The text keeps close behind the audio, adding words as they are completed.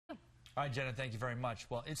All right, Jenna, thank you very much.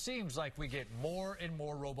 Well, it seems like we get more and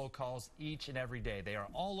more robocalls each and every day. They are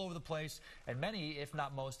all over the place, and many, if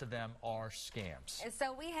not most of them, are scams. And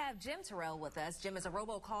so we have Jim Tyrrell with us. Jim is a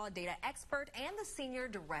robocall data expert and the Senior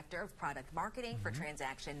Director of Product Marketing for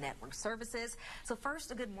Transaction Network Services. So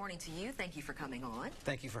first, a good morning to you. Thank you for coming on.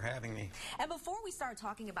 Thank you for having me. And before we start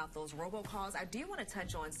talking about those robocalls, I do want to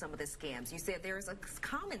touch on some of the scams. You said there's a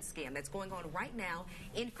common scam that's going on right now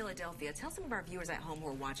in Philadelphia. Tell some of our viewers at home who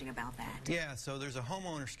are watching about that. Yeah, so there's a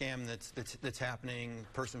homeowner scam that's happening.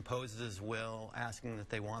 Person poses his will, asking that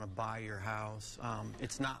they want to buy your house.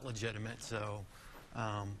 It's not legitimate, so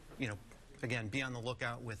you know, again, be on the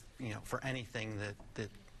lookout with for anything that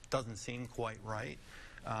doesn't seem quite right,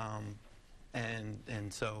 and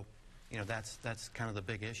so that's kind of the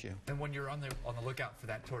big issue. And when you're on the lookout for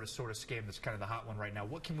that sort of scam, that's kind of the hot one right now,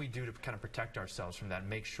 what can we do to kind of protect ourselves from that and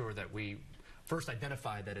make sure that we first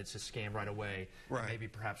identify that it's a scam right away, and maybe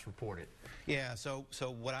perhaps report it? Yeah, so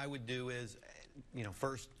what I would do is,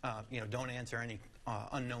 first, don't answer any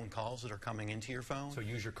unknown calls that are coming into your phone. So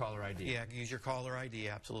use your caller ID. Yeah, use your caller ID,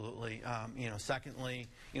 absolutely. Secondly,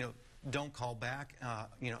 don't call back,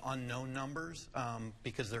 unknown numbers,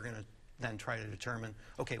 because they're going to then try to determine,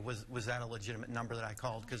 okay, was that a legitimate number that I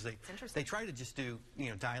called? Because they try to just do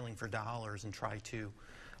dialing for dollars and try to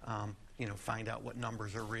find out what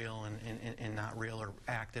numbers are real and not real, or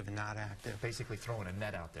active and not active. Basically throwing a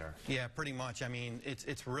net out there. Yeah, pretty much. I mean,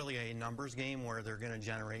 it's really a numbers game where they're going to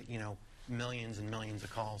generate millions and millions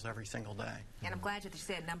of calls every single day. And I'm glad that you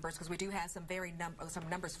said numbers, because we do have some some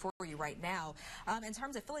numbers for you right now. In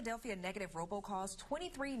terms of Philadelphia negative robocalls,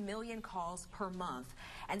 23 million calls per month,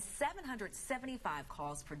 and 775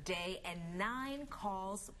 calls per day, and 9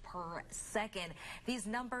 calls per second. These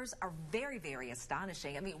numbers are very, very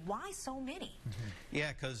astonishing. I mean, why so many?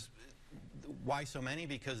 Yeah, because why so many?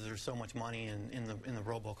 Because there's so much money in the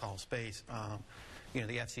robocall space. The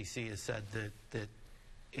FCC has said that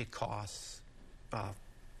it costs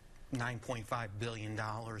 $9.5 billion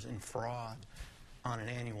in fraud on an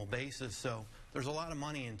annual basis. So there's a lot of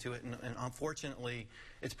money into it, and unfortunately,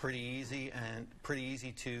 it's pretty easy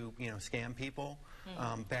to scam people.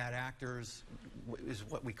 Bad actors is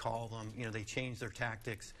what we call them. They change their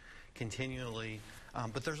tactics continually,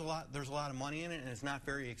 but there's a lot of money in it, and it's not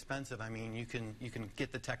very expensive. I mean, you can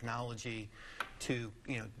get the technology to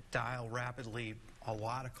dial rapidly a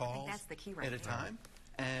lot of calls that's the key right at a time,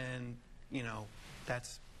 and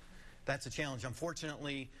that's a challenge.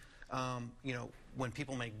 Unfortunately, when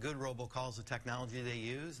people make good robocalls, the technology they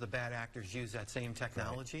use, the bad actors use that same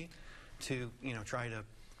technology to try to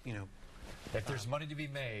if there's money to be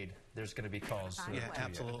made, there's going to be calls. Yeah,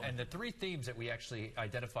 absolutely. And the 3 themes that we actually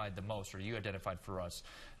identified the most, or you identified for us,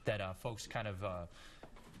 that folks kind of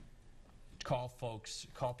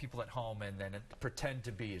call people at home and then pretend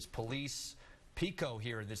to be, is police, PICO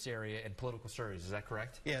here in this area, and political service. Is that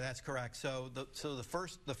correct? Yeah, that's correct. So the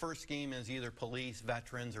first scheme is either police,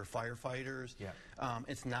 veterans, or firefighters. Yeah.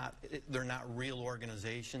 They're not real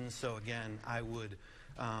organizations. So again, I would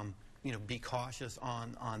be cautious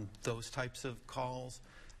on those types of calls.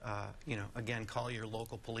 Again, call your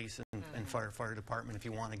local police and firefighter department if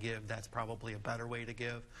you want to give. That's probably a better way to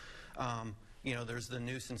give. There's the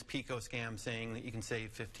nuisance PICO scam saying that you can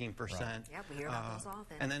save 15%. Yeah, we hear about those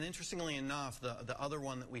often. And then, interestingly enough, the other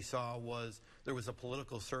one that we saw was there was a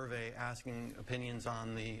political survey asking opinions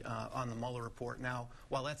on the Mueller report. Now,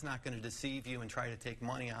 while that's not going to deceive you and try to take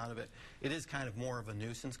money out of it, it is kind of more of a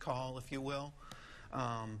nuisance call, if you will.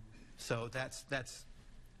 So that's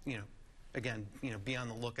again, be on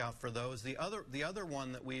the lookout for those. The other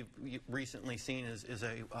one that we've recently seen is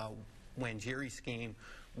a Wangiri scheme,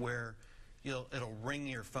 where it'll ring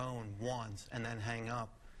your phone once and then hang up.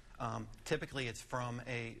 Typically, it's from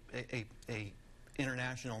a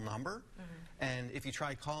international number, and if you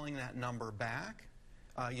try calling that number back,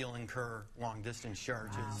 you'll incur long-distance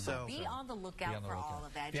charges. Wow. So be on the lookout for all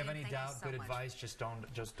of that. If you have any Jim, doubt, good advice, just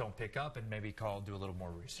don't pick up, and maybe do a little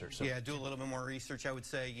more research. So yeah, do a little bit more research. I would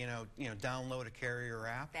say, download a carrier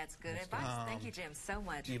app. That's good advice. Thank you, Jim, so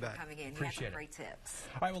much for coming in. Appreciate you have some great tips.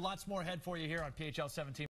 All right, well, lots more ahead for you here on PHL17.